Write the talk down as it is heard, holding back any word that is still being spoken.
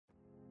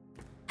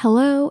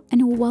Hello,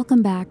 and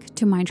welcome back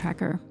to Mind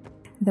Tracker,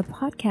 the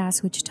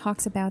podcast which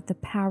talks about the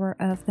power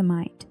of the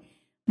mind.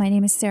 My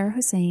name is Sarah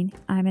Hussein.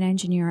 I'm an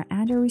engineer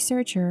and a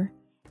researcher,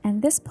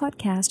 and this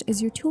podcast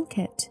is your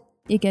toolkit.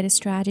 You get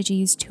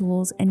strategies,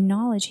 tools, and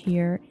knowledge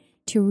here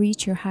to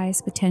reach your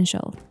highest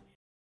potential.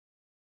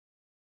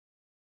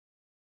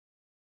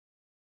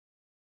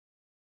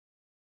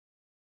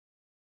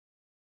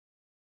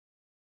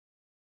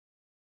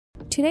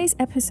 Today's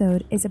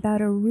episode is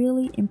about a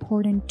really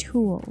important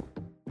tool.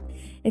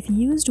 If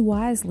used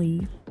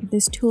wisely,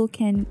 this tool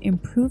can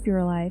improve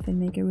your life and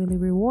make it really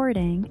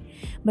rewarding,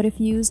 but if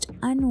used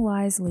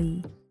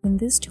unwisely, then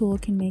this tool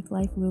can make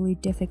life really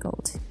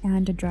difficult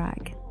and a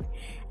drag.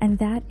 And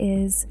that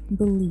is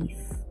belief.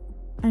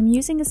 I'm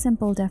using a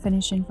simple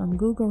definition from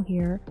Google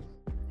here.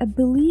 A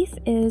belief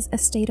is a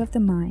state of the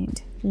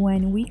mind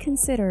when we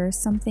consider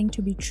something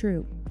to be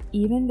true,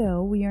 even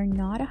though we are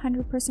not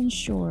 100%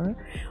 sure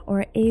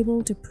or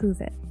able to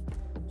prove it.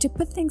 To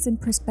put things in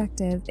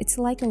perspective, it's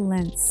like a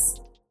lens.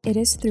 It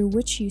is through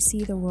which you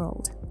see the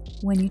world.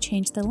 When you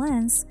change the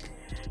lens,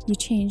 you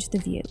change the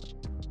view.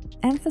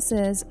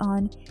 Emphasis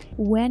on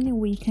when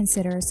we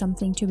consider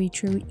something to be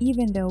true,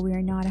 even though we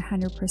are not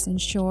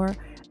 100% sure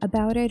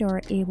about it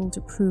or able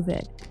to prove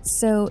it.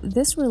 So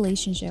this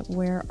relationship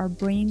where our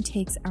brain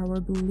takes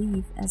our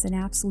belief as an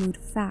absolute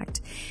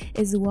fact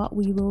is what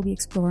we will be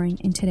exploring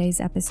in today's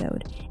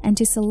episode. And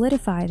to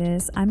solidify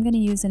this, I'm going to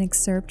use an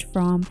excerpt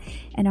from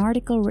an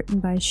article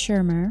written by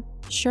Shermer.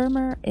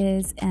 Shermer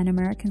is an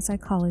American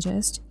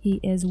psychologist. He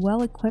is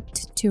well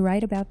equipped to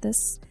write about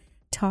this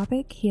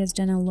topic. He has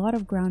done a lot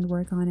of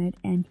groundwork on it,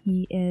 and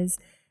he is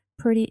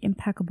pretty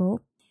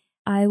impeccable.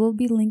 I will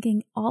be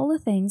linking all the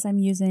things I'm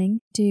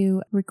using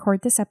to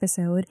record this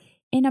episode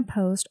in a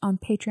post on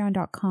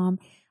patreon.com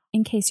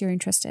in case you're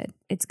interested.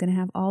 It's going to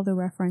have all the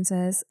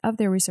references of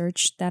the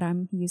research that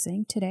I'm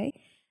using today.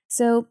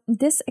 So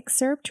this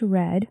excerpt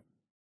read,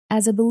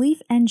 "As a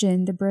belief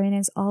engine, the brain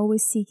is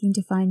always seeking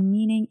to find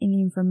meaning in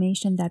the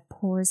information that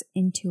pours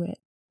into it.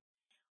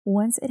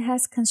 Once it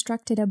has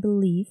constructed a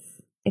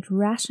belief, it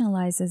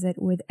rationalizes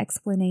it with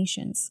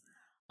explanations,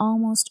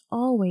 almost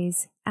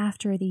always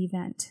after the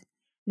event.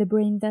 The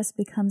brain thus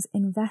becomes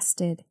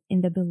invested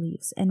in the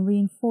beliefs and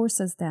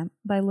reinforces them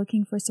by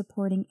looking for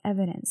supporting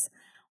evidence,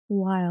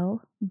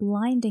 while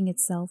blinding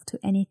itself to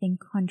anything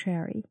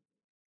contrary."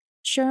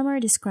 Shermer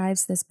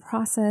describes this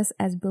process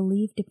as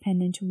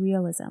belief-dependent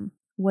realism.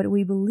 What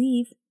we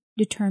believe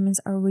determines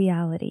our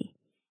reality,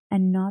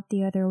 and not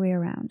the other way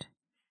around.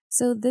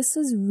 So this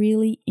is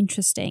really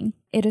interesting.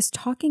 It is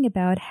talking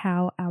about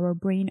how our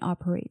brain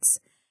operates,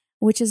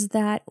 which is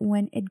that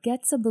when it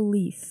gets a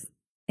belief,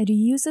 it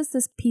uses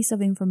this piece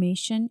of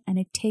information and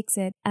it takes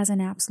it as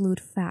an absolute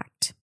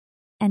fact.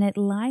 And it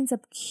lines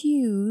up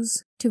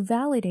cues to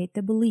validate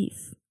the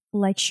belief.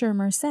 Like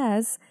Shermer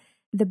says,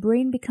 the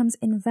brain becomes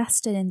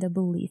invested in the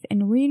belief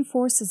and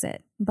reinforces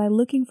it by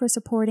looking for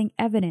supporting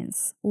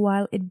evidence,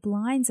 while it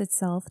blinds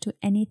itself to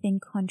anything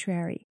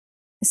contrary.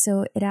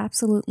 So it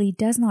absolutely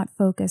does not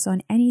focus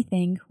on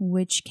anything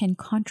which can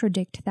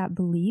contradict that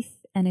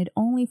belief, and it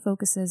only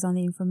focuses on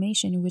the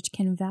information which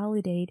can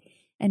validate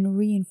and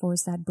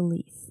reinforce that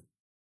belief.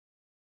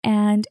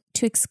 And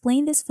to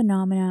explain this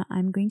phenomena,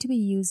 I'm going to be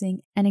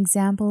using an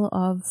example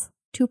of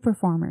two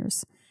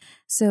performers.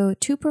 So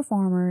two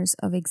performers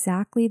of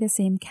exactly the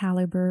same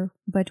caliber,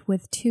 but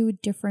with two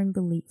different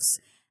beliefs.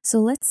 So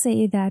let's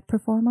say that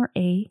performer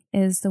A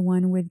is the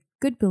one with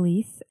good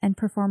belief and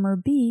performer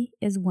B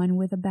is one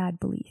with a bad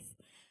belief.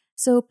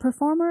 So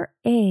performer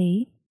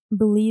A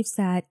believes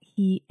that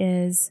he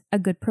is a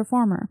good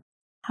performer.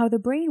 How the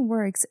brain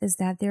works is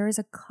that there is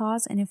a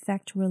cause and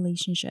effect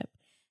relationship.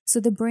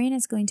 So the brain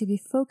is going to be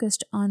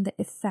focused on the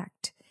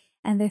effect,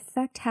 and the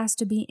effect has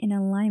to be in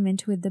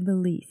alignment with the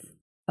belief.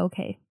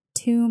 Okay,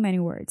 too many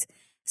words.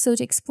 So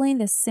to explain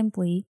this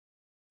simply,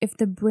 if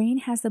the brain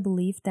has the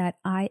belief that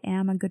I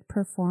am a good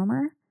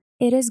performer,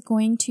 it is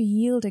going to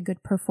yield a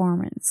good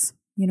performance.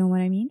 You know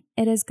what I mean?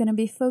 It is going to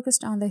be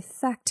focused on the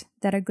effect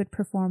that a good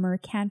performer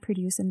can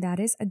produce, and that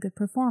is a good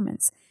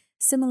performance.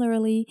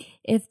 Similarly,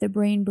 if the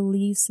brain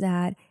believes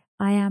that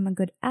I am a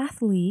good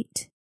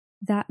athlete,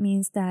 that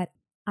means that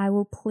I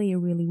will play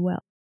really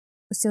well.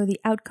 So the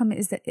outcome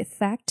is the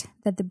effect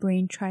that the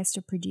brain tries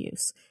to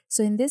produce.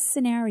 So in this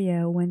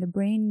scenario, when the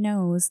brain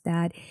knows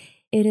that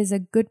it is a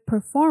good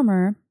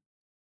performer,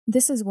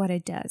 this is what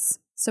it does.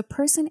 So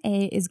person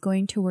A is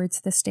going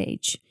towards the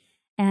stage,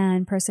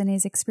 and person A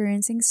is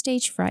experiencing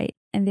stage fright,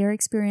 and they're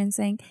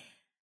experiencing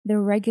the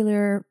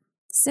regular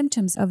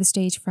symptoms of a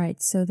stage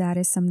fright. So that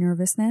is some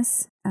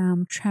nervousness,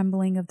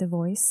 trembling of the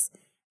voice,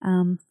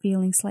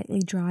 feeling slightly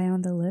dry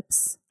on the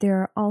lips.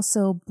 They're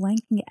also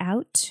blanking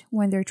out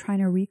when they're trying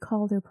to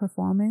recall their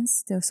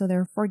performance. So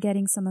they're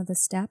forgetting some of the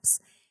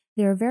steps.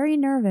 They're very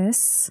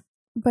nervous,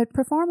 but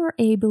performer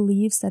A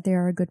believes that they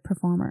are a good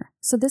performer.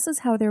 So this is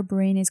how their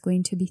brain is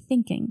going to be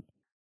thinking.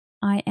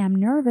 I am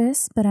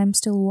nervous, but I'm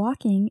still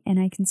walking and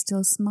I can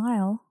still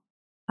smile.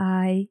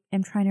 I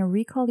am trying to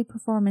recall the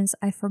performance.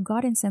 I've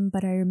forgotten some,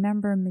 but I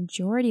remember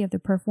majority of the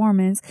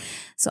performance,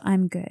 so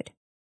I'm good.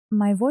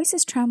 my voice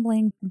is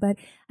trembling, but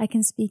I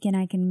can speak and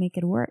I can make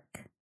it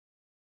work.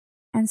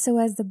 And so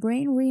as the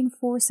brain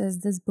reinforces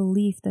this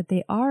belief that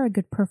they are a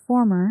good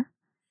performer,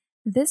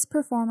 this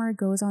performer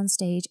goes on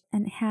stage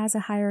and has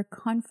a higher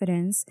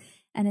confidence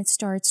and it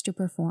starts to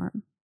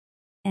perform.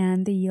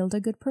 And they yield a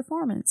good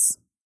performance.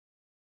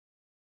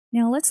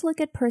 Now let's look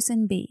at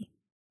person B,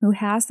 who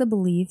has the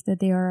belief that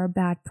they are a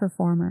bad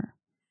performer.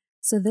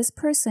 So this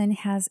person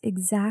has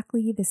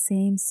exactly the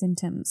same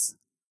symptoms.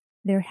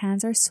 Their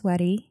hands are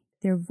sweaty,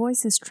 their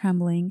voice is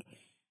trembling,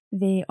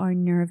 they are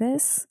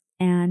nervous,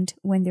 and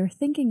when they're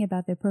thinking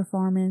about their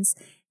performance,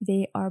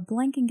 they are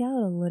blanking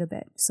out a little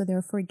bit, so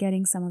they're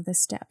forgetting some of the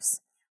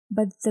steps.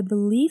 But the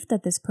belief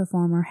that this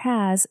performer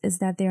has is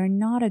that they are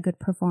not a good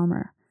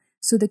performer.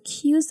 So the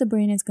cues the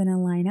brain is going to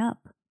line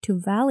up to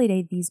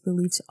validate these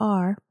beliefs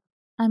are,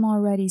 I'm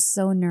already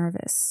so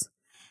nervous.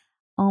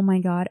 Oh my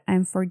God,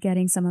 I'm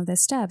forgetting some of the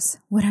steps.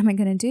 What am I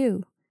going to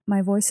do?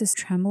 My voice is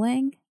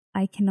trembling.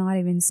 I cannot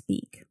even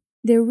speak.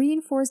 They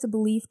reinforce the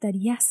belief that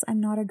yes,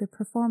 I'm not a good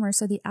performer,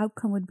 so the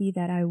outcome would be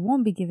that I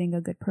won't be giving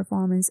a good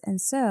performance,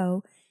 and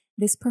so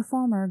this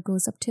performer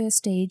goes up to a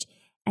stage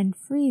and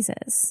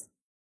freezes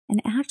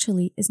and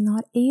actually is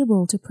not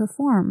able to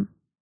perform.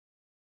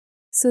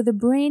 So the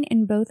brain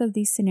in both of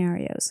these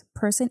scenarios,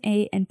 person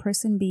A and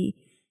person B,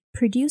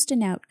 produced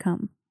an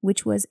outcome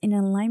which was in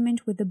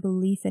alignment with the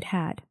belief it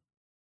had.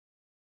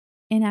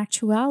 In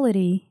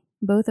actuality,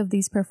 both of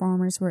these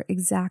performers were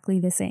exactly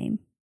the same,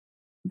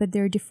 but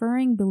their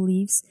differing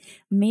beliefs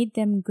made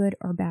them good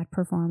or bad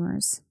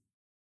performers.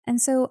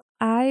 And so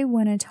I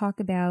want to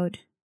talk about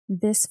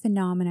this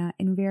phenomena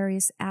in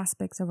various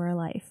aspects of our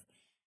life,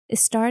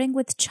 starting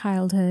with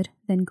childhood,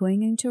 then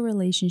going into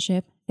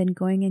relationship, then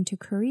going into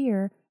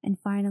career, and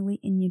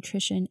finally in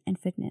nutrition and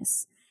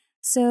fitness.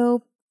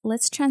 So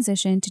let's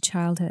transition to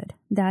childhood.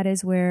 That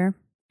is where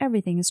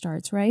everything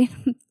starts, right?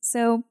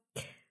 So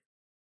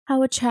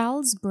how a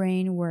child's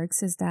brain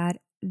works is that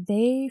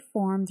they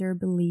form their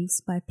beliefs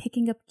by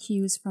picking up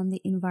cues from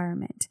the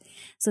environment.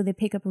 So they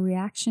pick up a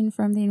reaction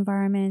from the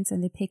environment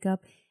and they pick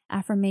up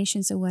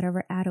affirmations of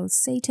whatever adults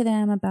say to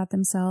them about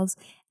themselves,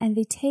 and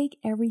they take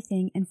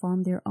everything and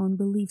form their own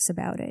beliefs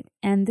about it.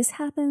 And this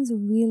happens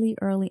really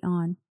early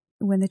on.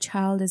 When the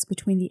child is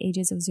between the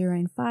ages of 0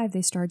 and 5,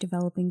 they start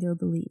developing their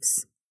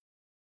beliefs.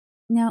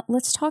 Now,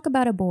 let's talk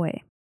about a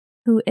boy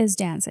who is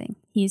dancing.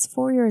 He's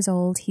 4 years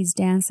old, he's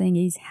dancing,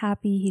 he's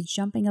happy, he's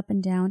jumping up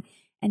and down,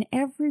 and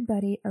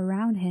everybody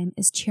around him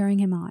is cheering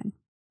him on.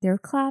 They're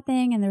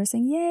clapping and they're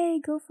saying, "Yay,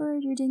 go for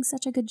it, you're doing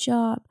such a good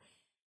job."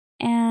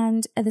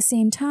 And at the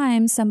same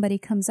time, somebody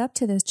comes up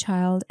to this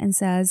child and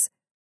says,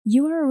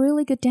 "You are a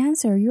really good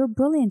dancer, you're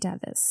brilliant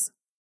at this."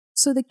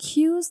 So the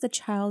cues the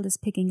child is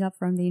picking up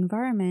from the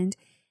environment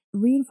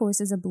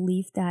reinforces a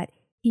belief that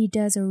he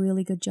does a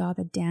really good job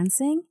at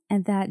dancing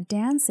and that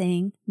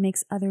dancing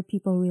makes other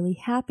people really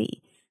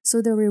happy.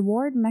 So the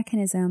reward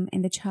mechanism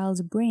in the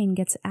child's brain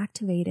gets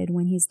activated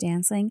when he's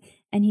dancing,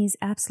 and he's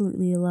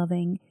absolutely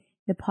loving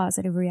the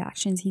positive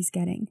reactions he's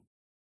getting.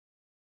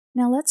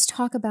 Now let's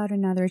talk about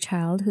another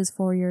child who's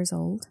 4 years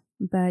old,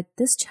 but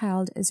this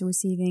child is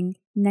receiving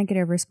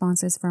negative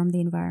responses from the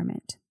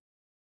environment.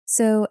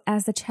 So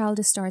as the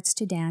child starts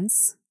to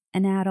dance,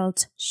 an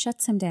adult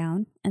shuts him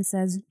down and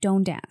says,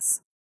 "Don't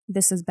dance.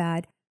 This is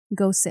bad.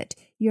 Go sit.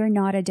 You're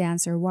not a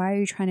dancer. Why are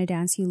you trying to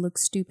dance? You look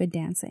stupid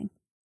dancing."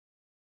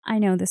 I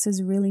know this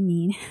is really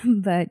mean,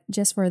 but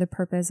just for the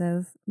purpose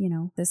of,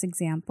 this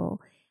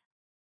example.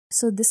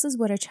 So this is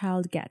what a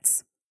child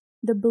gets.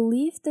 The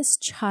belief this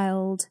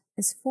child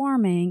is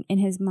forming in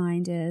his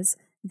mind is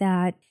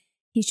that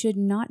he should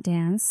not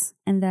dance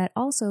and that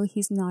also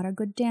he's not a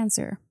good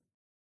dancer.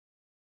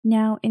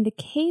 Now, in the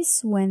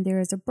case when there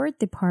is a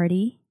birthday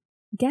party,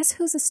 guess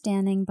who's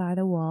standing by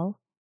the wall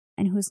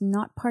and who's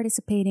not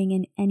participating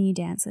in any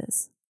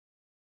dances?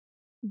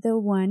 The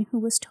one who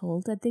was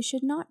told that they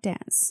should not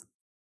dance.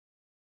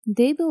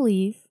 They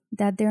believe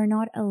that they're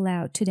not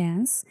allowed to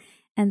dance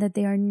and that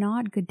they are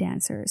not good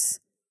dancers.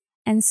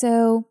 And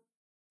so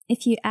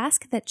if you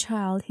ask that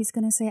child, he's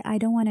going to say, "I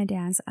don't want to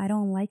dance. I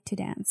don't like to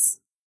dance."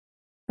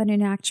 But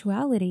in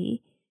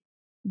actuality,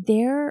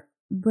 their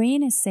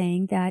brain is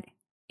saying that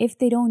if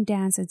they don't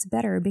dance, it's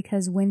better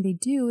because when they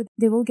do,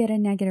 they will get a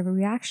negative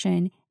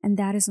reaction, and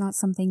that is not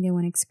something they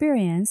want to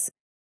experience.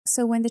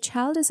 So when the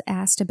child is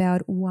asked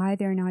about why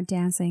they're not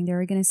dancing,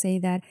 they're going to say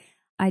that,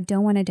 "I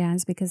don't want to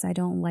dance because I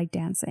don't like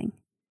dancing."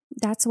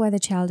 That's why the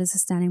child is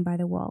standing by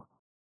the wall.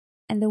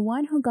 And the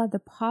one who got the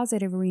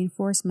positive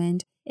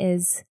reinforcement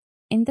is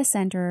in the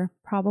center,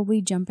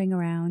 probably jumping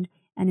around,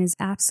 and is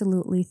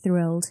absolutely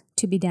thrilled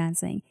to be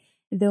dancing.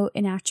 Though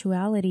in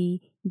actuality,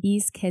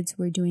 these kids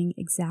were doing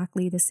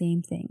exactly the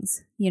same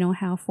things. You know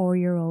how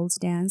 4-year-olds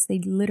dance? They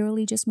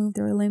literally just move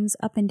their limbs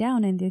up and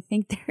down and they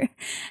think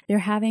they're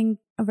having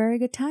a very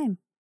good time.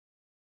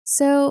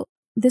 So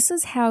this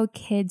is how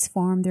kids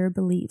form their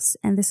beliefs.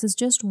 And this is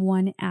just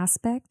one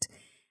aspect.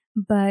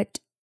 But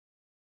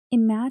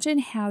imagine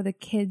how the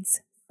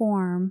kids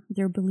form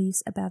their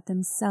beliefs about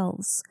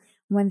themselves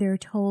when they're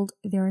told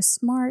they're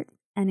smart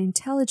and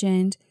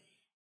intelligent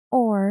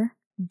or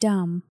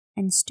dumb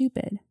and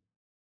stupid.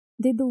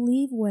 They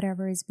believe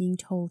whatever is being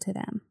told to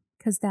them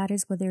because that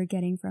is what they're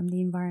getting from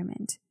the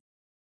environment.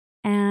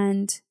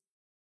 And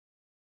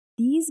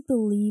these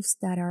beliefs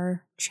that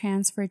are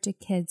transferred to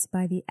kids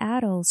by the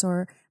adults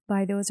or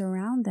by those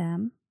around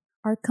them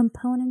are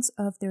components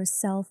of their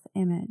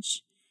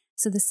self-image.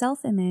 So the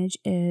self-image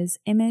is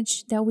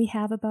image that we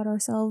have about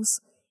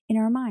ourselves in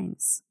our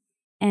minds.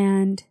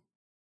 And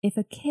if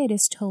a kid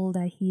is told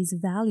that he's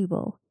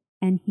valuable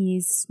and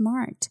he's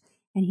smart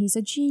and he's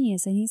a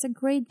genius and he's a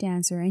great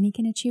dancer and he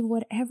can achieve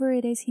whatever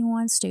it is he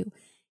wants to,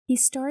 he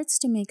starts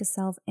to make a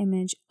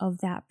self-image of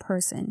that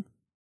person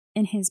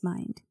in his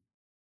mind.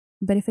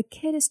 But if a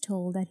kid is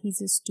told that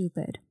he's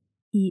stupid,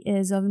 he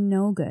is of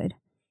no good,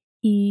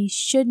 he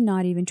should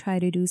not even try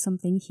to do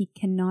something, he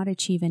cannot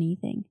achieve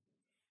anything.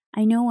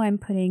 I know I'm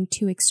putting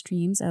two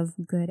extremes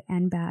of good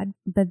and bad,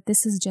 but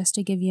this is just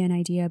to give you an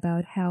idea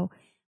about how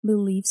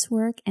beliefs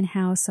work and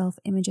how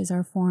self-images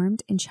are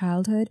formed in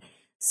childhood.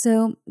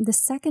 So the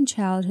second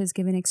child who's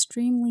given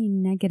extremely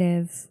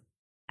negative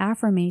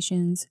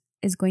affirmations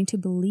is going to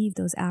believe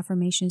those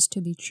affirmations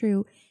to be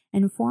true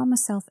and form a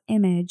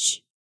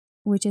self-image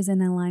which is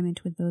in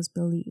alignment with those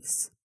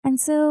beliefs. And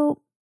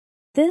so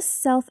this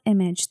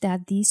self-image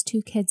that these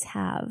two kids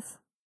have,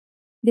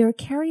 they're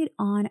carried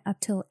on up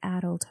till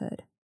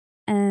adulthood,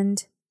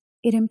 and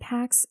it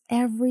impacts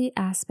every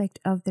aspect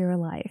of their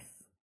life.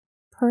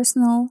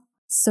 Personal,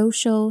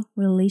 social,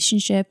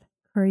 relationship,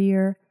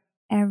 career,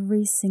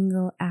 every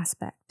single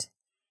aspect.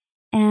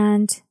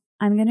 And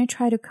I'm going to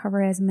try to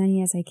cover as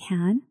many as I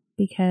can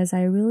because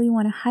I really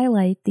want to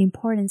highlight the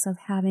importance of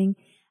having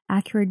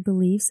accurate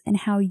beliefs and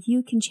how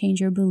you can change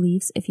your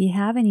beliefs if you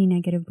have any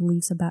negative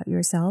beliefs about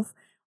yourself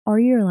or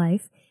your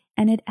life,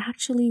 and it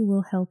actually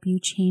will help you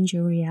change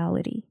your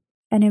reality.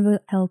 And it will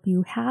help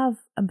you have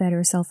a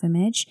better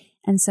self-image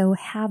and so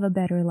have a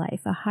better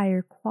life, a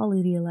higher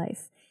quality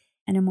life,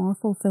 and a more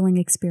fulfilling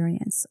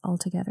experience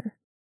altogether.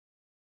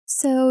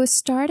 So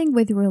starting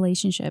with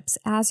relationships,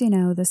 as you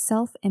know, the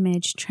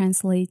self-image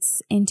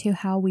translates into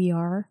how we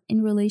are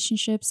in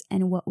relationships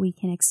and what we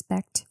can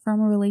expect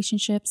from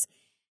relationships.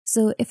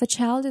 So if a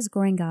child is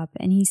growing up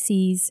and he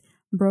sees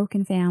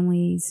broken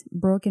families,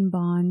 broken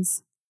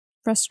bonds,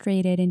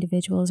 frustrated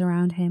individuals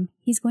around him,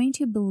 he's going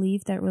to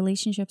believe that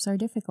relationships are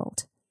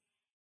difficult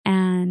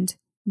and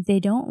they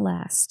don't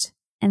last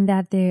and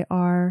that they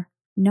are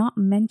not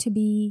meant to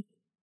be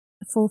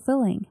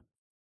fulfilling.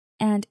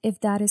 And if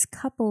that is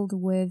coupled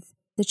with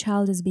the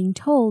child is being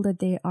told that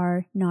they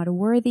are not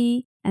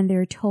worthy and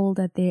they're told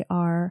that they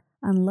are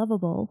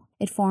unlovable,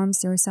 it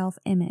forms their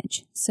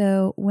self-image.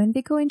 So when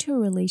they go into a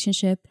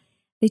relationship,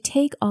 they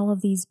take all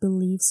of these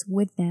beliefs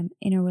with them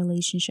in a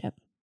relationship.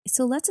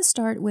 So let's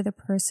start with a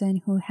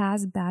person who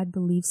has bad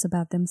beliefs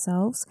about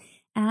themselves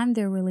and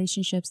their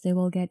relationships they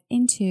will get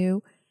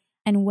into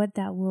and what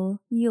that will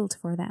yield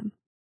for them.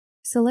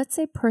 So let's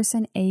say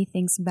person A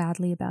thinks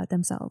badly about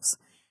themselves.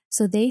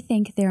 So they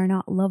think they're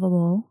not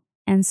lovable,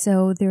 and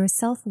so their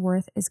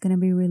self-worth is going to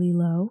be really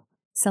low.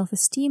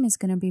 Self-esteem is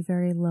going to be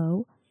very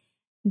low.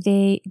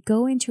 They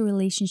go into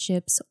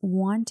relationships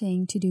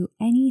wanting to do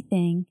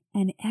anything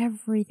and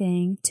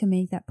everything to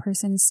make that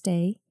person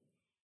stay.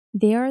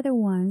 They are the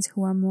ones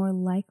who are more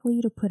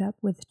likely to put up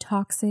with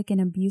toxic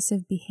and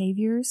abusive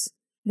behaviors.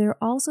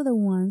 They're also the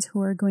ones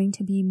who are going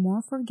to be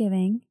more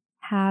forgiving,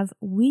 have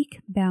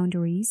weak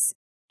boundaries,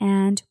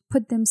 and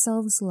put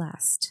themselves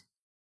last.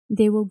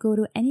 They will go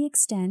to any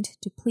extent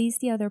to please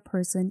the other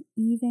person,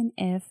 even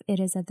if it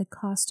is at the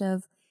cost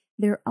of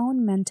their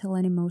own mental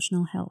and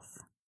emotional health.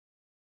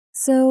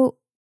 So,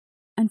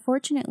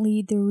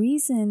 unfortunately, the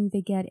reason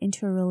they get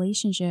into a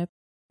relationship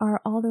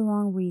are all the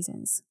wrong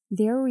reasons.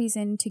 Their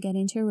reason to get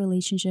into a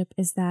relationship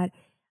is that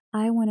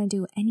I want to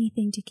do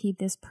anything to keep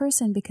this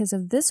person because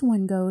if this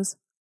one goes,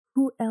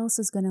 who else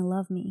is going to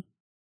love me?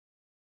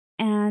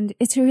 And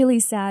it's really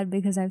sad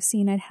because I've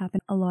seen it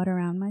happen a lot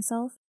around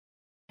myself.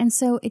 And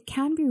so it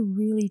can be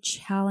really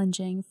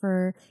challenging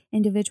for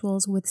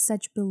individuals with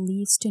such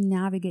beliefs to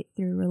navigate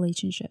through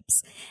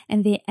relationships.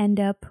 And they end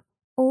up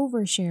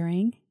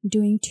oversharing,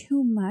 doing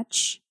too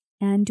much,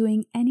 and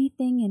doing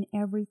anything and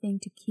everything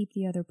to keep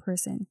the other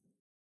person.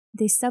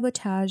 They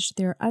sabotage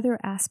their other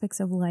aspects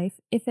of life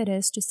if it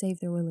is to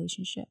save their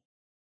relationship.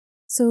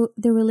 So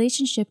the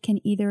relationship can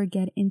either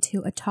get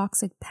into a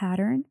toxic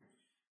pattern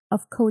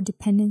of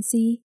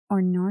codependency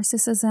or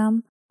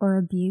narcissism or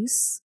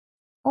abuse,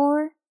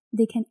 or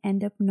they can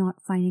end up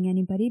not finding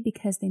anybody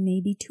because they may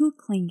be too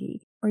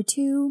clingy or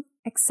too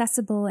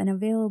accessible and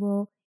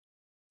available.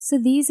 So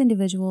these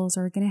individuals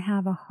are going to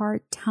have a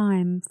hard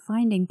time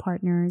finding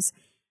partners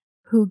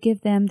who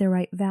give them the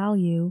right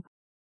value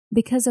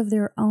because of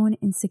their own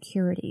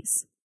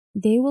insecurities.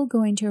 They will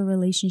go into a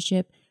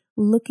relationship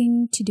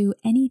looking to do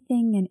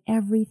anything and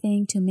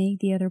everything to make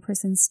the other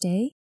person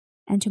stay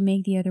and to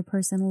make the other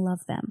person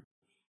love them.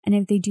 And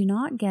if they do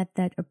not get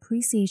that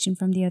appreciation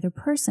from the other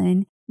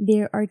person,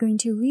 they are going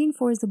to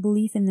reinforce the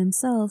belief in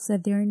themselves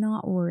that they're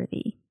not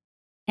worthy.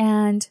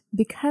 And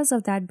because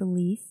of that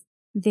belief,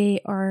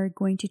 They are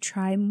going to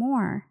try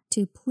more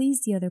to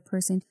please the other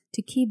person,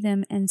 to keep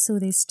them, and so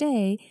they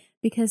stay,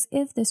 because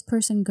if this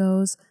person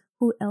goes,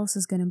 who else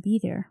is going to be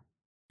there?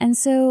 And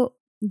so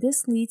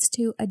this leads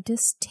to a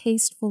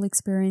distasteful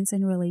experience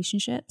in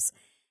relationships,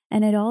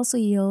 and it also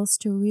yields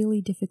to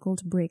really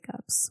difficult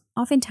breakups.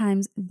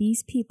 Oftentimes,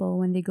 these people,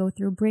 when they go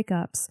through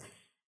breakups,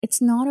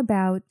 it's not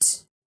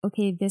about,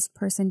 okay, this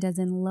person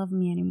doesn't love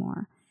me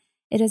anymore.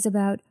 It is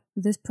about,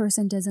 this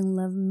person doesn't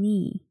love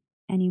me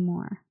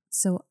anymore.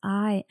 So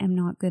I am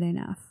not good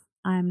enough.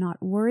 I am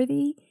not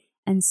worthy,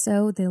 and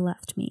so they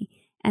left me.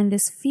 And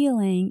this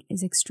feeling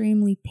is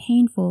extremely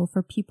painful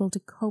for people to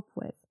cope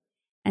with.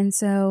 And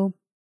so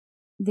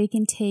they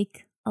can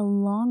take a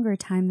longer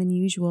time than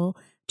usual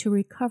to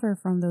recover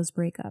from those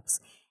breakups,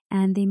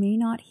 and they may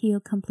not heal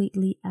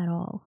completely at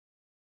all.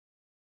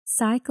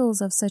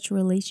 Cycles of such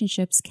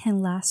relationships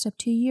can last up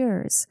to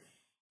years,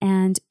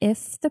 and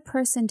if the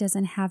person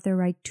doesn't have the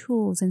right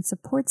tools and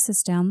support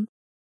system,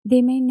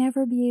 they may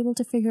never be able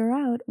to figure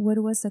out what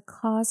was the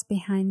cause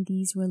behind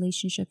these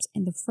relationships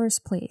in the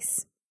first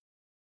place.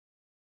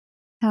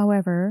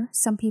 However,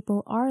 some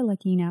people are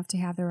lucky enough to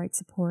have the right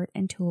support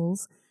and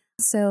tools,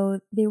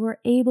 so they were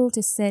able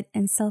to sit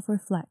and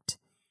self-reflect,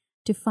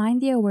 to find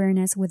the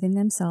awareness within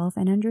themselves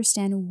and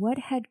understand what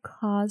had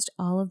caused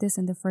all of this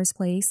in the first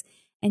place,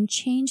 and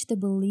change the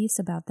beliefs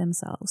about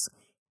themselves.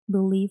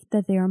 Belief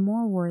that they are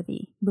more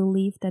worthy,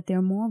 belief that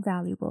they're more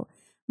valuable,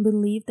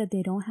 believe that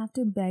they don't have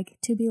to beg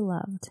to be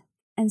loved.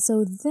 And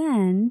so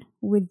then,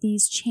 with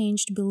these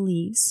changed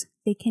beliefs,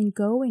 they can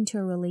go into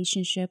a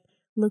relationship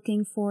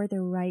looking for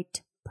the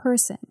right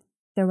person,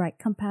 the right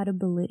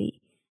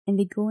compatibility, and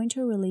they go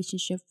into a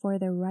relationship for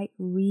the right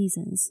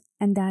reasons,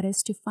 and that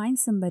is to find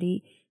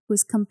somebody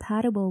who's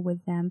compatible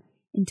with them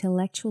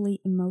intellectually,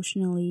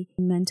 emotionally,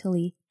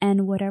 mentally,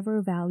 and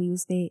whatever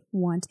values they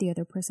want the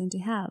other person to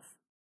have.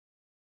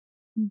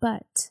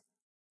 But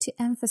to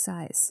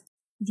emphasize,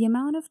 the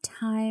amount of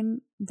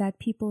time that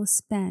people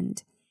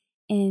spend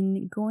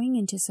in going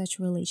into such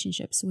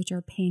relationships which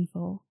are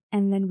painful,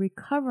 and then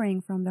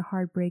recovering from the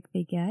heartbreak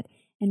they get,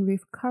 and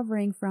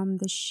recovering from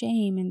the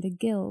shame and the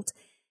guilt,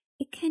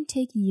 it can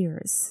take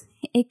years.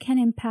 It can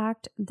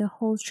impact the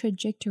whole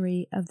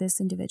trajectory of this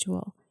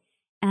individual.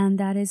 And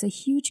that is a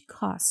huge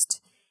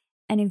cost.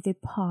 And if they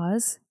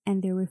pause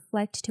and they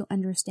reflect to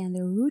understand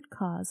the root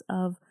cause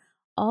of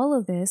all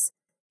of this,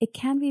 it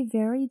can be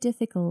very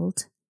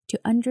difficult to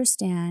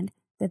understand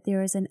that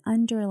there is an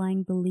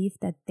underlying belief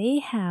that they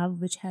have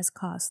which has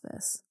caused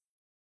this.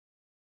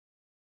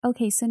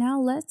 Okay, so now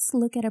let's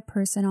look at a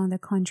person on the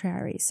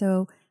contrary.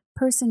 So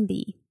person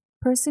B.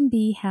 Person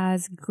B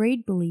has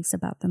great beliefs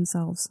about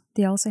themselves.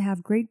 They also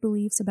have great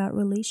beliefs about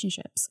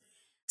relationships.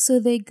 So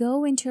they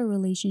go into a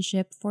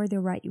relationship for the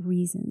right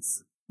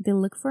reasons. They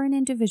look for an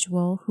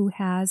individual who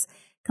has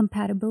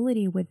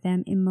compatibility with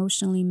them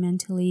emotionally,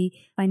 mentally,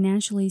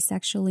 financially,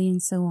 sexually,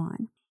 and so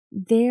on.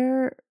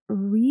 Their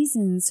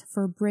reasons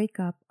for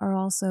breakup are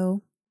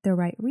also the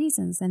right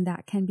reasons, and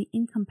that can be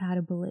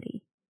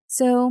incompatibility.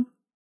 So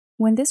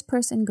when this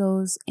person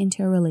goes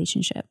into a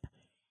relationship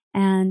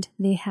and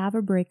they have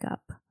a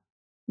breakup,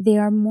 they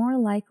are more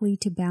likely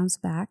to bounce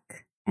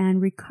back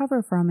and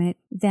recover from it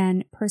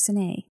than person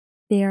A.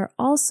 They are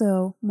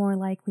also more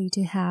likely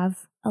to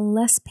have a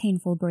less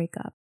painful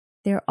breakup.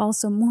 They're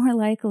also more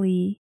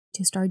likely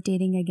to start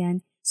dating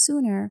again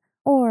sooner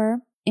or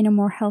in a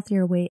more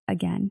healthier way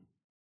again.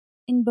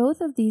 In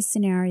both of these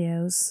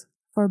scenarios,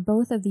 for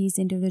both of these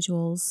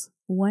individuals,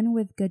 one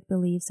with good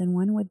beliefs and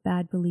one with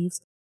bad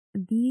beliefs,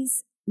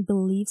 these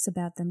beliefs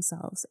about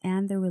themselves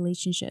and their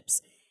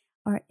relationships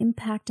are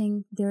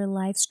impacting their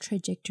life's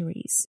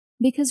trajectories.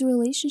 Because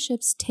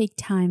relationships take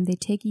time, they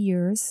take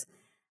years,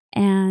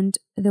 and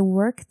the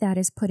work that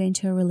is put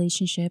into a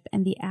relationship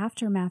and the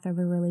aftermath of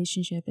a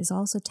relationship is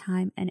also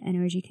time and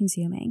energy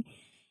consuming.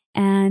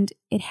 And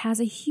it has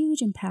a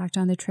huge impact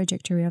on the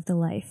trajectory of the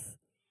life.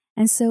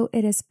 And so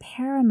it is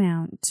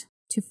paramount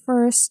to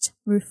first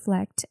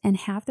reflect and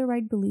have the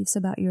right beliefs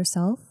about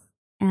yourself,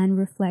 and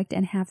reflect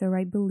and have the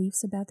right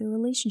beliefs about the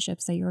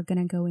relationships that you're going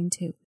to go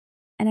into.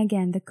 And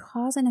again, the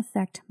cause and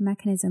effect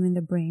mechanism in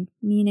the brain,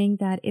 meaning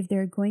that if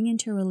they're going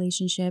into a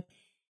relationship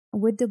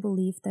with the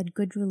belief that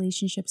good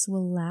relationships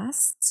will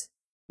last,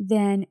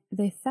 then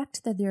the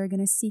effect that they're going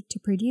to seek to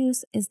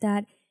produce is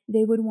that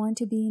they would want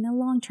to be in a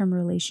long-term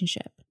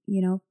relationship.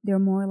 They're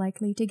more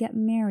likely to get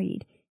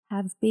married,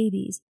 have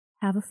babies,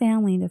 have a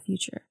family in the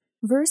future,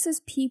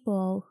 versus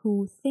people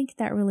who think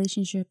that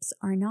relationships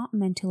are not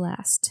meant to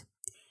last.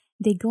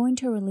 They go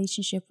into a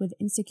relationship with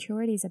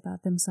insecurities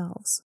about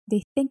themselves.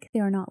 They think they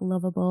are not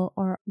lovable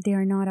or they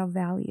are not of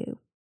value.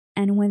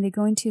 And when they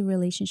go into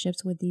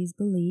relationships with these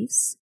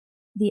beliefs,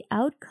 the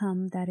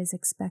outcome that is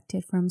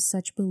expected from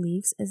such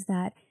beliefs is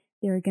that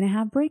they're going to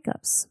have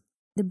breakups.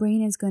 The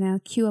brain is going to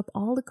queue up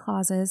all the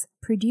causes,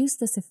 produce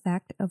this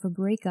effect of a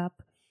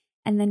breakup,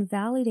 and then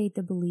validate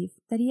the belief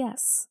that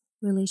yes,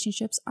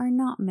 relationships are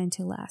not meant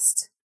to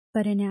last.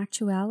 But in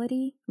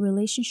actuality,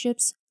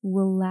 relationships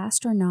will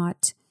last or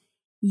not.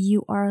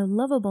 You are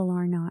lovable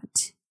or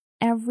not.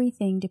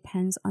 everything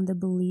depends on the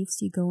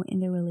beliefs you go in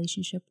the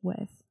relationship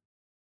with.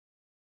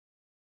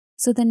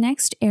 So the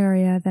next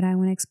area that I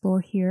want to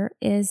explore here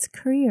is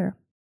career.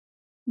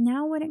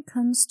 Now, when it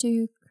comes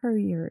to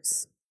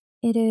careers,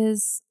 it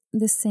is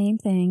the same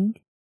thing.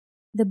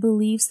 The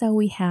beliefs that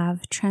we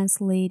have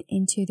translate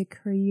into the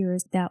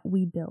careers that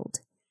we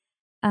build.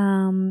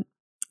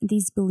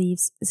 These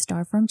beliefs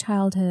start from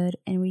childhood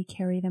and we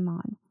carry them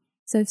on.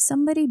 So if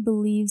somebody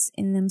believes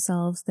in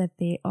themselves that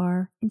they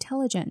are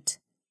intelligent,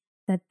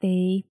 that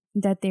they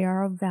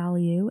are of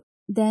value,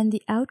 then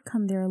the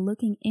outcome they're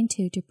looking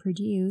into to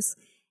produce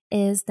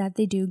is that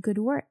they do good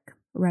work,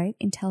 right?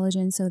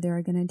 Intelligent, so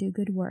they're going to do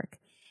good work.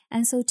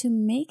 And so to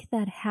make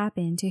that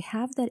happen, to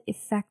have that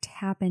effect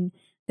happen,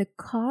 the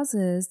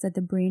causes that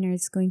the brain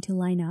is going to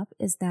line up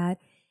is that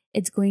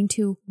it's going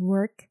to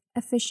work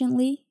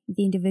efficiently.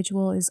 The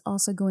individual is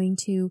also going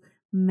to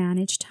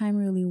manage time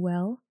really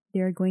well.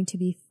 They're going to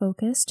be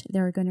focused.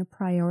 They're going to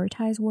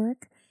prioritize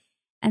work.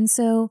 And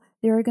so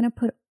they're going to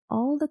put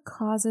all the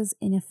causes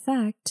in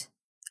effect,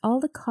 all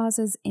the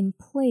causes in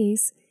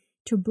place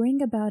to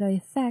bring about an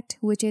effect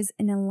which is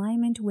in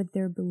alignment with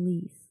their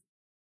belief.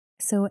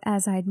 So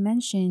as I'd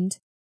mentioned,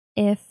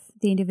 if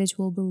the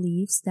individual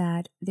believes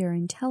that they're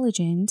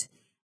intelligent,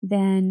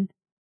 then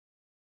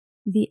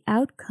the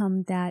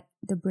outcome that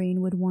the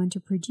brain would want to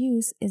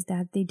produce is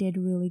that they did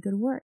really good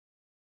work.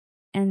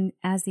 And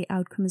as the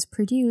outcome is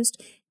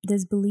produced,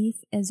 this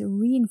belief is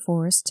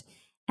reinforced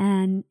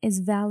and is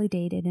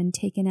validated and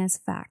taken as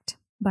fact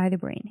by the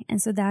brain.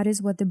 And so that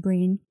is what the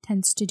brain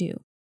tends to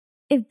do.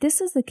 If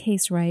this is the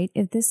case, right,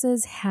 if this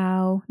is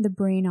how the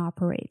brain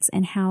operates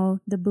and how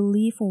the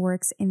belief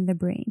works in the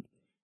brain,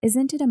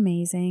 isn't it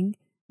amazing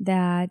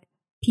that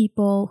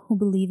people who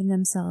believe in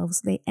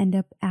themselves, they end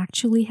up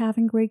actually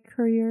having great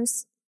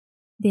careers?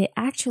 They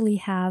actually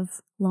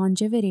have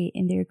longevity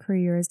in their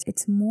careers.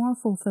 It's more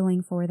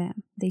fulfilling for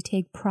them. They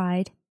take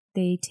pride,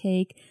 they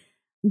take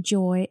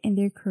joy in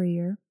their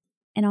career.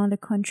 And on the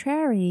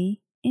contrary,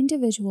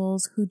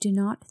 individuals who do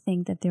not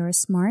think that they're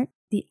smart,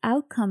 the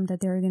outcome that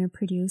they're going to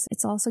produce,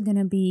 it's also going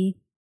to be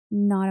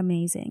not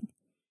amazing.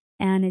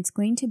 And it's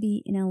going to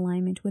be in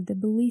alignment with the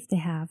belief they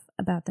have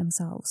about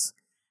themselves.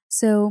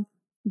 So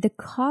the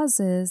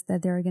causes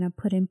that they're going to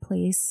put in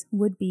place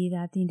would be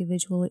that the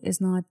individual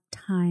is not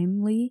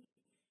timely,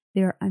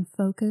 they're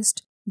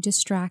unfocused,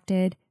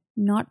 distracted,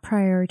 not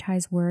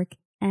prioritize work,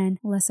 and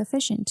less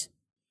efficient.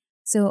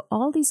 So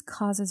all these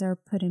causes are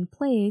put in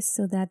place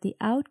so that the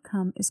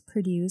outcome is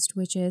produced,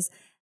 which is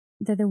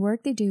that the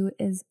work they do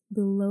is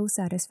below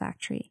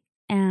satisfactory.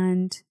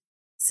 And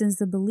since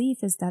the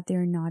belief is that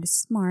they're not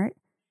smart,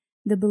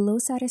 the below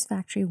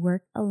satisfactory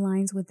work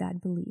aligns with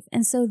that belief.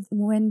 And so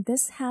when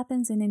this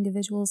happens in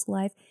individuals'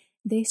 life,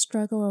 they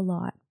struggle a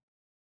lot.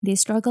 They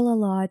struggle a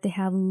lot. They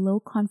have low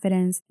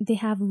confidence. They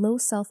have low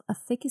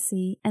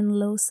self-efficacy and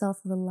low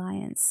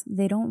self-reliance.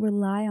 They don't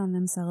rely on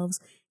themselves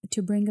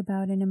to bring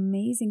about an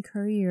amazing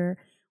career,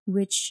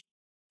 which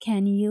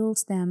can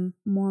yield them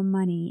more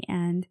money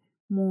and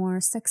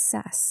more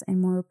success and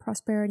more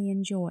prosperity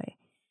and joy.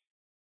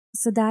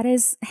 So that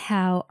is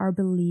how our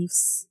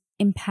beliefs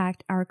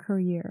impact our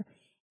career.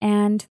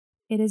 And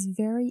it is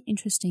very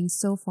interesting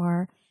so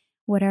far,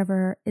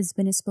 whatever has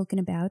been spoken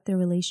about, the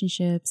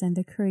relationships and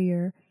the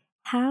career,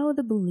 how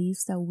the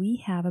beliefs that we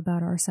have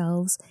about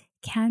ourselves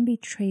can be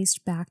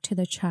traced back to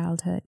the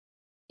childhood.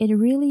 It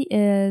really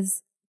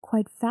is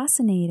quite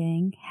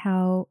fascinating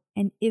how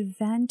an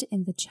event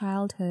in the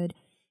childhood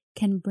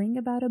can bring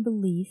about a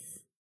belief,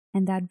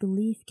 and that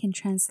belief can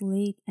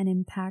translate and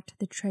impact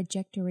the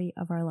trajectory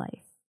of our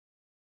life.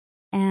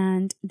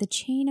 And the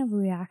chain of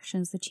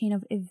reactions, the chain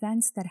of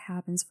events that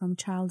happens from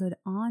childhood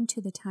on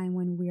to the time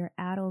when we are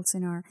adults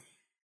in our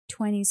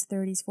 20s,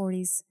 30s,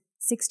 40s,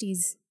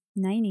 60s,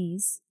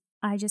 90s,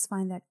 I just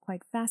find that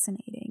quite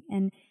fascinating.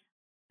 And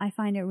I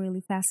find it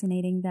really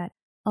fascinating that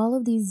all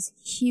of these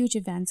huge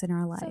events in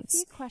our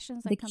lives,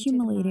 the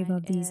cumulative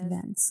of these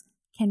events,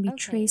 can be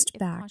traced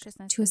back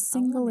to a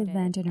single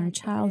event in our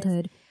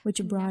childhood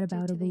which brought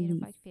about a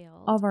belief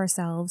of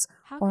ourselves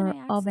or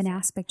of an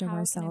aspect of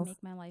ourselves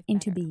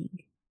into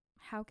being.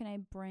 How can I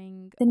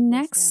bring the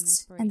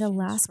next and the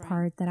last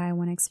part that I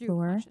want to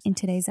explore in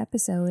today's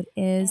episode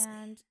is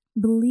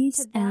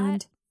beliefs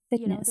and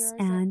fitness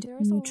and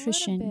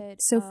nutrition.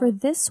 So for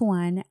this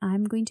one,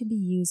 I'm going to be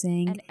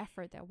using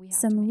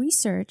some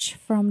research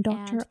from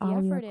Dr.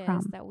 Alia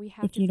Crum.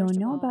 If you don't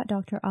know about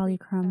Dr. Alia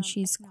Crum,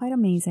 she's quite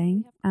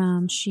amazing.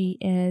 She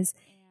is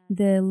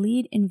the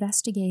lead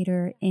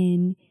investigator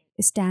in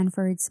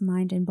Stanford's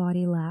Mind and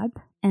Body Lab,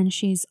 and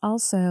she's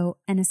also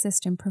an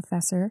assistant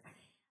professor.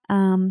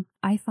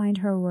 I find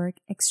her work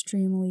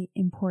extremely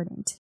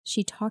important.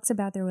 She talks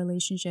about the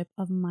relationship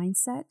of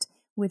mindset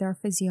with our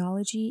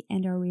physiology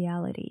and our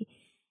reality.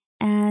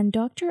 And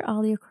Dr.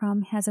 Alia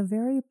Crum has a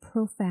very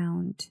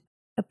profound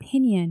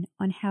opinion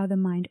on how the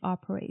mind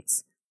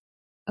operates.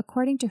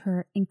 According to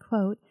her, in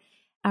quote,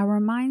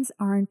 "Our minds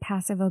aren't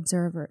passive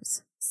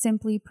observers,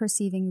 simply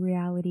perceiving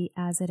reality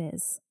as it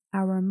is.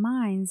 Our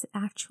minds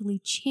actually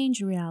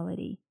change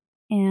reality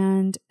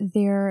and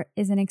there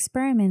is an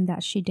experiment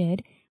that she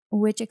did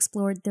which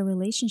explored the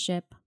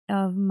relationship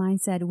of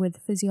mindset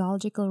with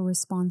physiological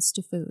response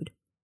to food.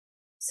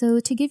 So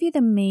to give you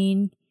the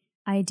main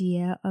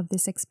idea of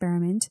this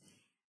experiment,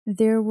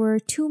 there were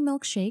two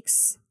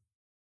milkshakes,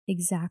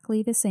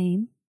 exactly the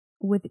same,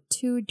 with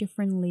two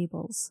different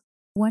labels.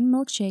 One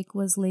milkshake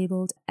was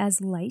labeled as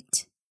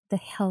light, the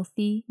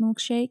healthy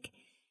milkshake,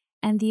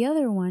 and the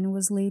other one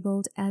was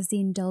labeled as the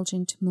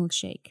indulgent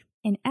milkshake.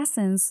 In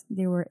essence,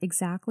 they were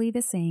exactly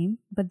the same,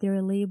 but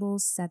their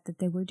labels said that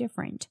they were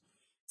different.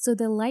 So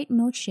the light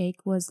milkshake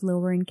was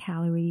lower in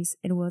calories.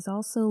 It was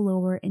also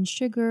lower in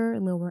sugar,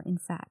 lower in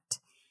fat.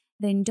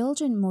 The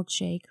indulgent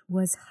milkshake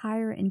was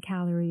higher in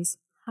calories,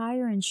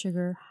 higher in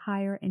sugar,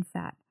 higher in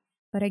fat.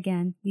 But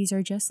again, these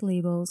are just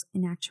labels.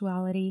 In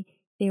actuality,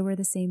 they were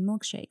the same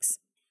milkshakes.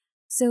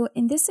 So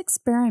in this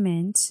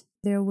experiment,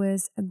 there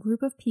was a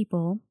group of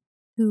people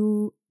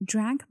who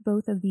drank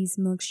both of these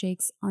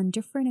milkshakes on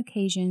different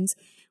occasions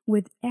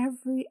with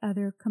every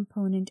other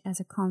component as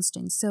a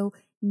constant. So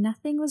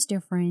nothing was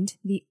different.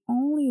 The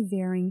only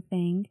varying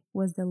thing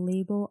was the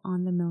label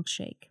on the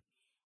milkshake.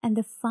 And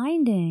the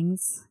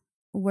findings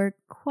were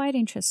quite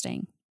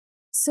interesting.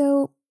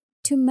 So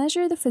to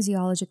measure the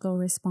physiological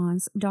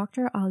response,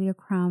 Dr. Alia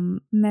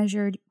Crum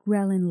measured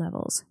ghrelin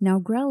levels. Now,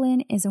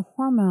 ghrelin is a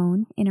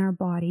hormone in our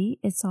body.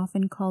 It's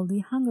often called the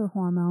hunger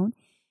hormone.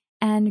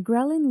 And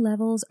ghrelin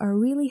levels are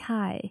really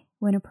high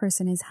when a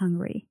person is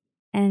hungry,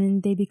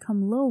 and they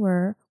become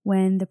lower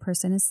when the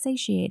person is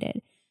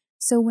satiated.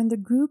 So when the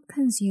group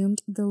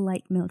consumed the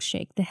light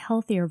milkshake, the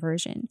healthier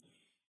version,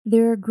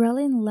 their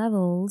ghrelin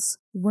levels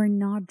were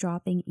not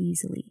dropping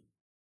easily.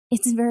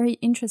 It's very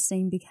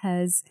interesting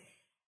because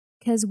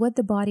what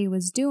the body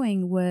was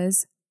doing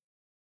was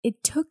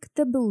it took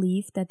the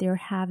belief that they're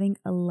having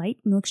a light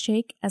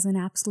milkshake as an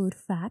absolute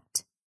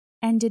fact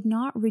and did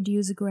not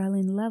reduce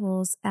ghrelin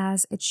levels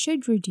as it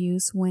should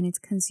reduce when it's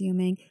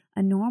consuming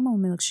a normal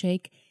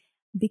milkshake,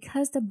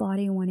 because the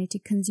body wanted to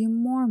consume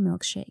more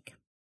milkshake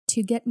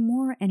to get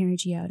more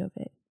energy out of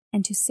it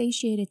and to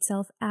satiate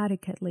itself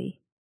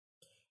adequately.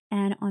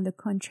 And on the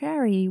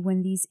contrary,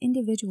 when these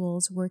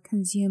individuals were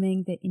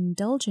consuming the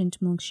indulgent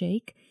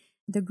milkshake,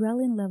 the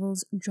ghrelin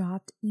levels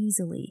dropped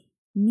easily,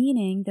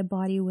 meaning the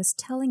body was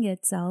telling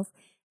itself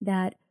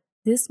that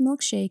this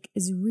milkshake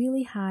is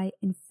really high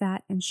in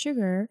fat and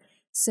sugar,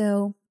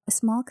 so a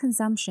small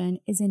consumption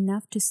is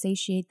enough to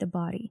satiate the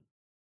body.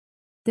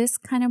 This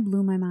kind of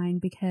blew my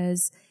mind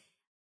because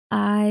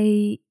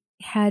I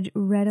had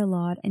read a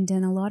lot and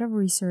done a lot of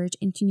research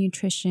into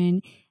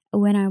nutrition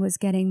when I was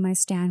getting my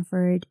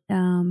Stanford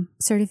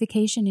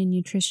certification in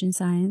nutrition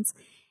science.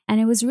 And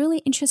it was really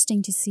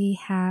interesting to see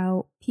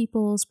how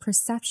people's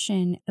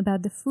perception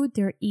about the food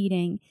they're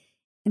eating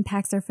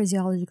impacts their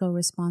physiological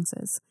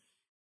responses.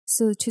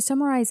 So to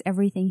summarize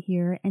everything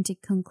here and to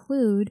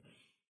conclude,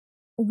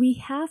 we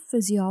have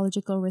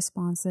physiological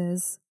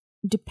responses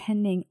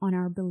depending on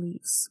our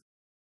beliefs.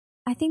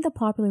 I think the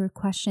popular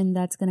question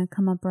that's going to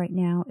come up right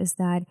now is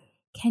that,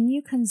 can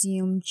you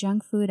consume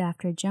junk food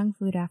after junk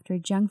food after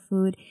junk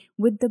food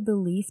with the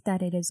belief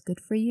that it is good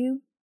for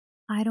you?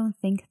 I don't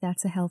think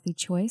that's a healthy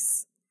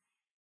choice.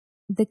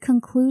 The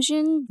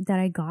conclusion that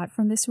I got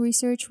from this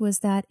research was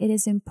that it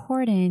is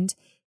important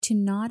to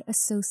not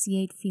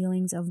associate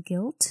feelings of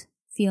guilt,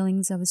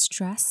 feelings of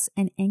stress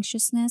and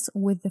anxiousness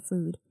with the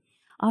food.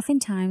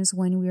 Oftentimes,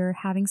 when we're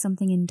having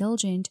something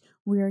indulgent,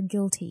 we're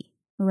guilty,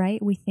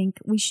 right? We think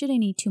we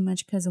shouldn't eat too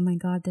much because, oh my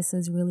God, this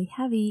is really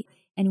heavy,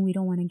 and we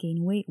don't want to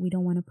gain weight. We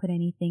don't want to put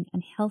anything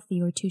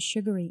unhealthy or too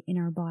sugary in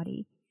our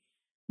body.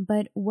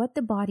 But what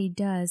the body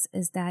does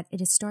is that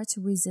it starts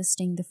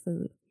resisting the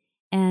food.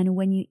 And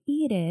when you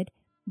eat it,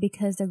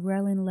 because the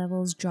ghrelin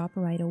levels drop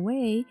right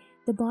away,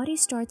 the body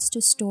starts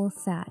to store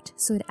fat.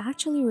 So it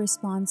actually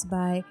responds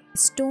by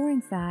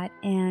storing fat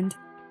and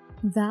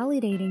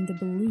validating the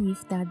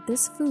belief that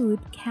this food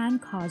can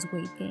cause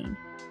weight gain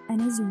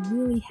and is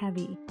really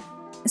heavy.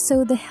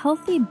 So the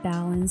healthy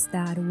balance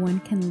that one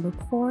can look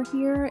for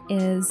here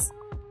is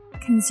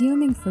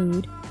consuming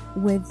food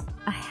with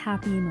a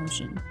happy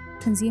emotion,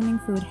 consuming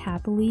food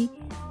happily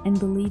and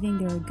believing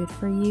they're good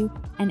for you,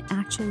 and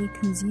actually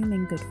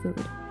consuming good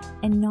food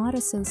and not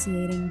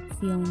associating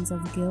feelings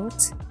of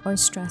guilt or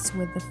stress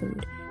with the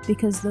food,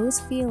 because those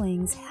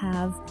feelings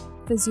have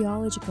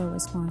physiological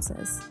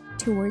responses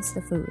towards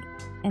the food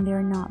and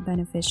they're not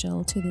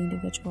beneficial to the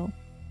individual.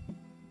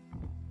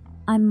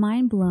 I'm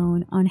mind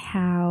blown on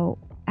how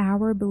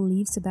our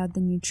beliefs about the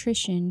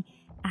nutrition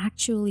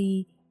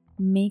actually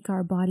make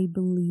our body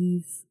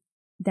believe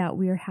that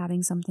we're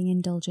having something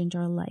indulgent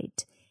or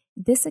light.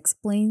 This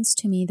explains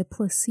to me the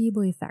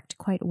placebo effect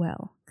quite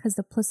well, because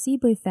the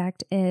placebo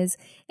effect is,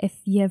 if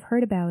you have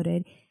heard about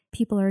it,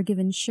 people are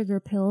given sugar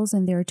pills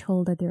and they're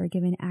told that they're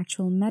given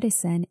actual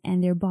medicine,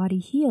 and their body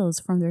heals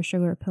from their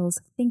sugar pills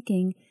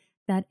thinking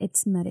that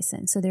it's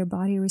medicine. So their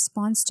body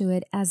responds to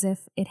it as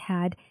if it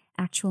had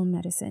actual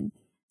medicine.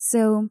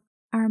 So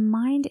our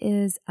mind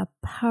is a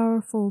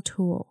powerful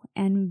tool,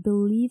 and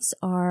beliefs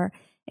are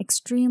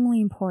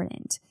extremely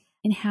important.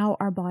 in how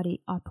our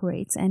body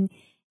operates. And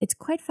it's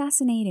quite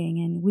fascinating,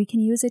 and we can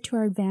use it to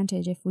our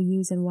advantage if we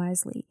use it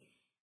wisely.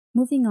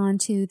 Moving on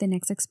to the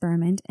next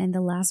experiment and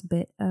the last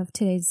bit of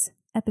today's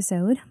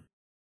episode.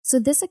 So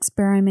this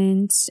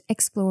experiment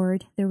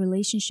explored the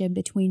relationship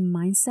between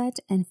mindset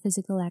and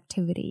physical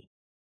activity.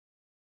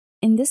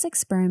 In this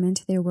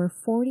experiment, there were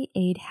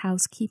 48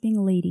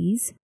 housekeeping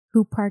ladies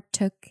who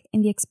partook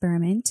in the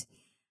experiment.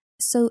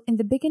 So in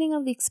the beginning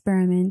of the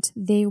experiment,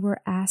 they were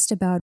asked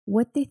about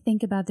what they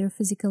think about their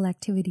physical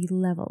activity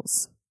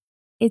levels.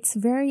 It's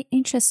very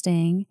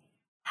interesting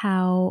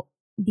how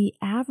the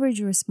average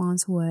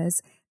response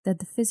was that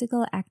the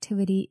physical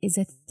activity is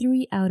a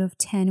 3 out of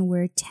 10,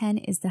 where 10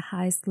 is the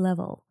highest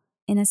level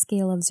in a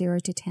scale of 0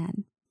 to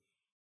 10.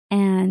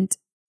 And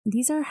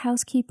these are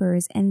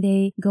housekeepers, and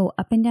they go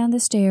up and down the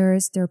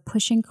stairs, they're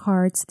pushing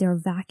carts, they're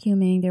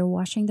vacuuming, they're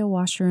washing the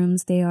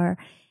washrooms, they are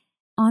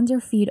on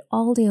their feet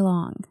all day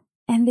long.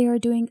 And they are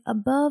doing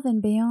above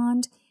and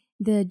beyond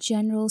the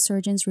general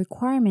surgeon's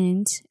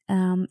requirement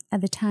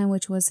at the time,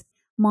 which was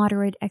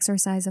moderate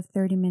exercise of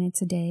 30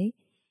 minutes a day.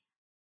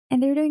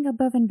 And they're doing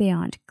above and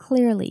beyond,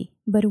 clearly.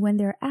 But when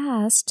they're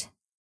asked,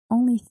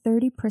 only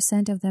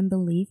 30% of them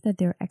believe that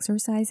they're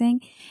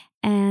exercising,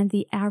 and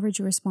the average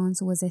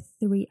response was a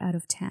 3 out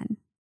of 10.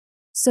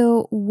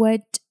 So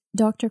what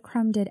Dr.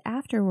 Crum did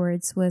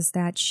afterwards was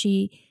that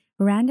she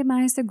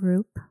randomized the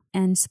group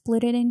and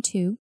split it in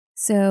two.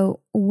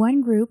 So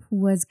one group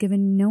was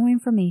given no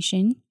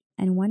information,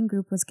 and one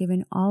group was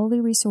given all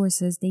the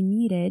resources they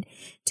needed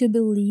to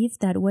believe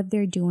that what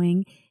they're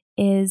doing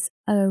is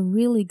a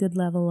really good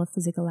level of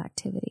physical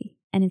activity,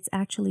 and it's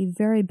actually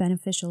very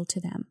beneficial to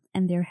them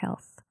and their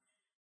health.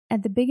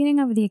 At the beginning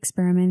of the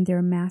experiment,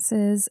 their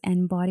masses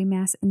and body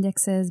mass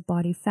indexes,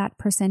 body fat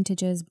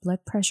percentages, blood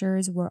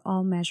pressures were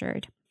all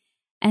measured.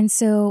 And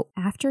so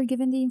after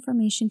giving the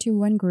information to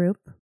one group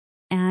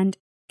and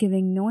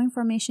giving no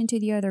information to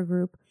the other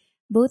group,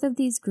 both of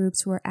these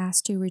groups were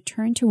asked to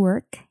return to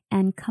work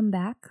and come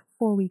back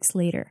 4 weeks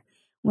later.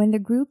 When the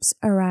groups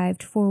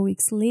arrived 4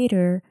 weeks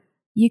later,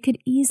 you could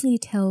easily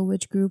tell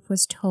which group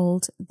was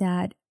told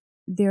that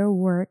their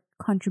work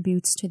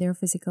contributes to their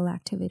physical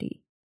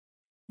activity,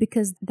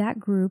 because that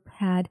group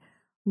had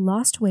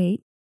lost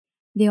weight,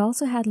 they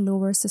also had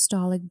lower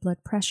systolic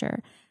blood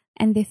pressure,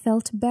 and they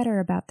felt better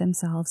about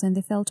themselves and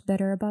they felt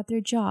better about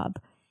their job,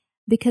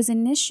 because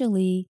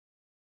initially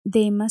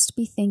they must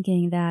be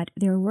thinking that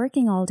they're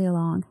working all day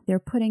long, they're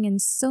putting in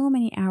so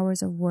many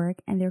hours of work,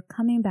 and they're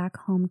coming back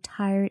home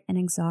tired and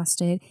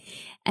exhausted,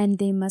 and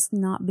they must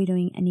not be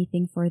doing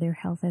anything for their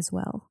health as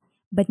well.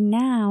 But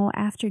now,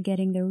 after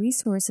getting the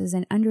resources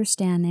and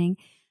understanding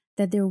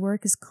that their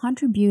work is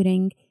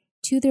contributing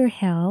to their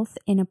health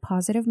in a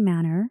positive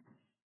manner,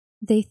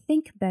 they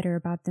think better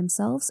about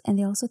themselves, and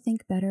they also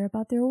think better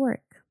about their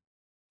work.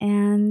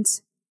 And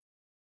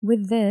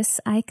with this,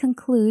 I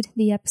conclude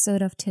the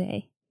episode of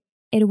today.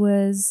 It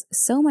was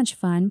so much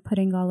fun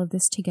putting all of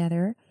this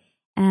together,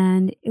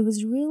 and it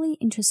was really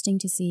interesting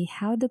to see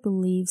how the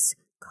beliefs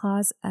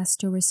cause us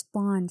to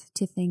respond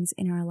to things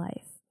in our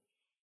life,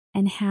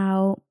 and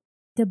how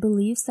the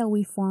beliefs that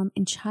we form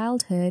in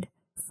childhood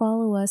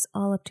follow us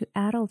all up to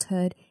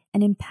adulthood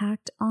and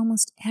impact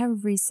almost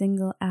every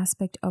single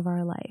aspect of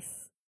our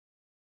life.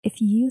 If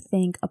you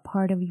think a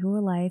part of your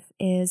life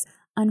is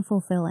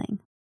unfulfilling,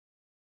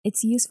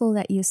 it's useful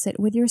that you sit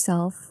with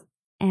yourself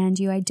and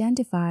you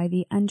identify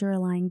the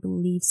underlying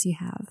beliefs you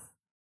have.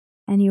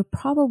 And you're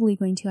probably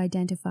going to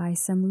identify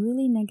some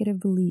really negative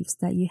beliefs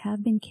that you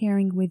have been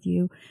carrying with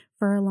you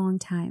for a long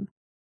time.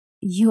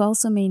 You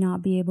also may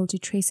not be able to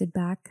trace it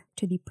back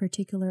to the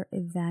particular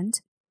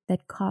event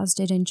that caused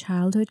it in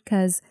childhood,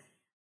 because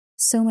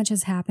so much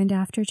has happened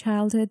after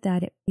childhood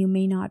that you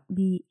may not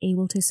be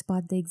able to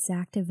spot the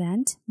exact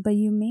event, but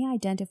you may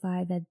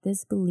identify that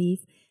this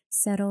belief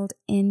settled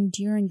in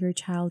during your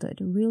childhood,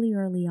 really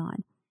early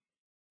on.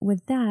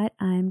 With that,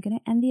 I'm going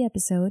to end the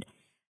episode.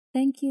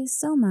 Thank you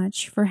so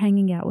much for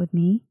hanging out with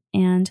me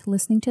and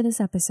listening to this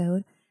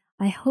episode.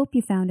 I hope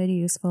you found it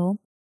useful.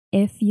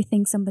 If you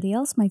think somebody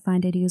else might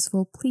find it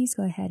useful, please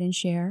go ahead and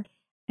share.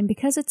 And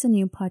because it's a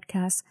new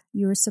podcast,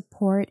 your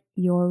support,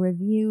 your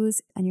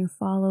reviews, and your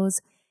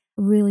follows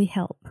really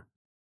help.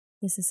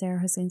 This is Sarah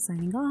Hussein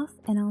signing off,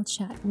 and I'll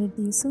chat with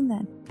you soon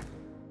then.